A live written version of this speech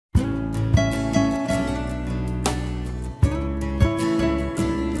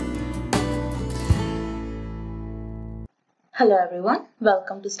Hello everyone,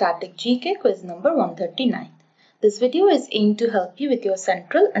 welcome to Static GK quiz number 139. This video is aimed to help you with your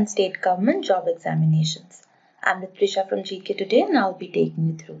central and state government job examinations. I'm Inertia from GKToday and I'll be taking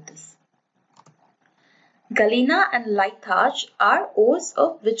you through this. Galena and litharge are ores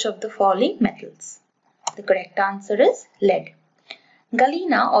of which of the following metals? The correct answer is lead.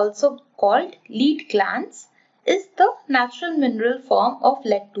 Galena, also called lead glans, is the natural mineral form of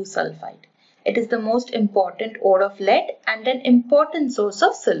lead-2 sulfide. It is the most important ore of lead and an important source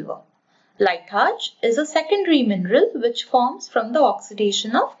of silver. Litharge is a secondary mineral which forms from the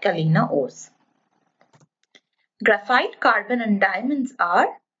oxidation of galena ores. Graphite, carbon and diamonds are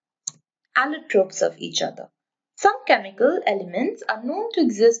allotropes of each other. Some chemical elements are known to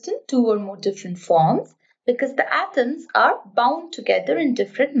exist in two or more different forms because the atoms are bound together in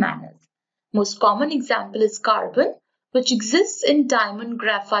different manners. Most common example is carbon, which exists in diamond,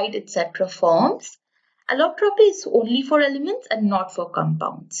 graphite, etc. forms. Allotropy is only for elements and not for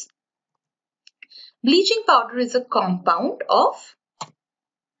compounds. Bleaching powder is a compound of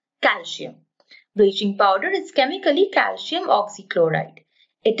calcium. Bleaching powder is chemically calcium oxychloride.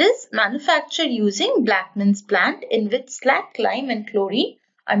 It is manufactured using Blackman's plant in which slag, lime and chlorine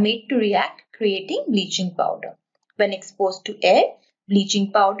are made to react, creating bleaching powder. When exposed to air,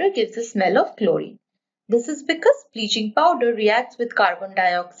 bleaching powder gives a smell of chlorine. This is because bleaching powder reacts with carbon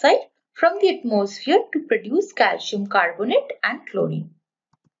dioxide from the atmosphere to produce calcium carbonate and chlorine.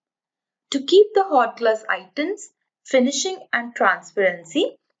 To keep the hot glass items finishing and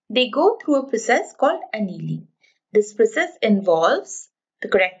transparency, they go through a process called annealing. This process involves, the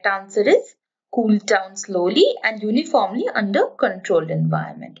correct answer is, cool down slowly and uniformly under controlled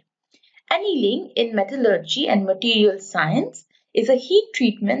environment. Annealing in metallurgy and material science is a heat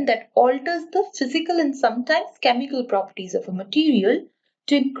treatment that alters the physical and sometimes chemical properties of a material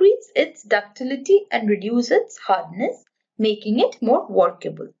to increase its ductility and reduce its hardness, making it more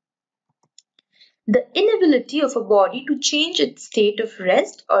workable. The inability of a body to change its state of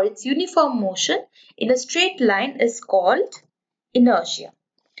rest or its uniform motion in a straight line is called inertia.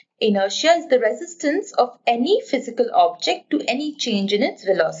 Inertia is the resistance of any physical object to any change in its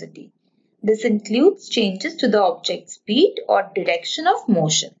velocity. This includes changes to the object's speed or direction of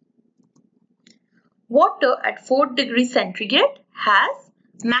motion. Water at 4 degrees centigrade has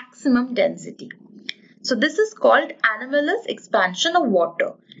maximum density. So this is called anomalous expansion of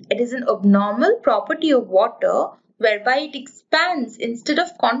water. It is an abnormal property of water whereby it expands instead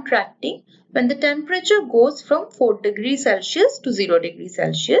of contracting when the temperature goes from 4 degrees Celsius to 0 degrees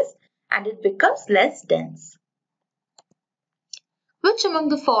Celsius and it becomes less dense. Which among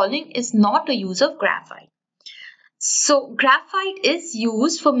the following is not a use of graphite? So graphite is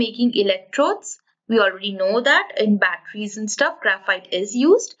used for making electrodes. We already know that in batteries and stuff, graphite is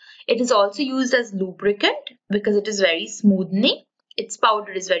used. It is also used as lubricant because it is very smoothing. Its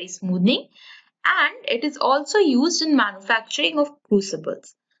powder is very smoothing. And it is also used in manufacturing of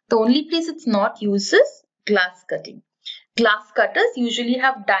crucibles. The only place it's not used is glass cutting. Glass cutters usually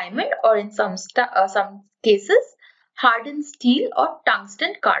have diamond or in some cases hardened steel or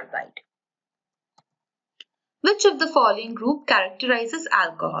tungsten carbide. Which of the following group characterizes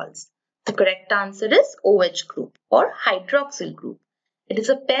alcohols? The correct answer is OH group or hydroxyl group. It is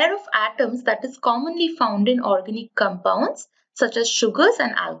a pair of atoms that is commonly found in organic compounds such as sugars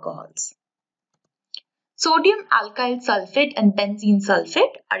and alcohols. Sodium alkyl sulfate and benzene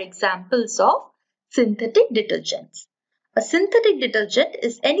sulfate are examples of synthetic detergents. A synthetic detergent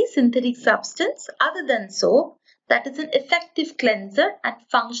is any synthetic substance other than soap that is an effective cleanser and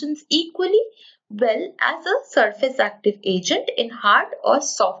functions equally well as a surface active agent in hard or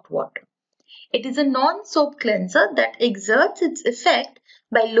soft water. It is a non-soap cleanser that exerts its effect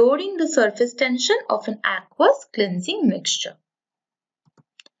by lowering the surface tension of an aqueous cleansing mixture.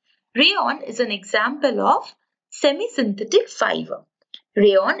 Rayon is an example of semi-synthetic fiber.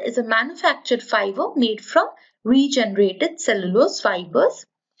 Rayon is a manufactured fiber made from regenerated cellulose fibers.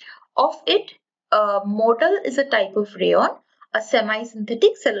 Of it, modal is a type of rayon, a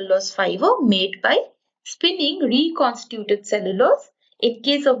semi-synthetic cellulose fiber made by spinning reconstituted cellulose. In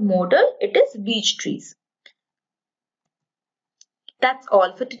case of modal, it is beech trees. That's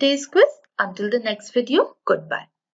all for today's quiz. Until the next video, goodbye.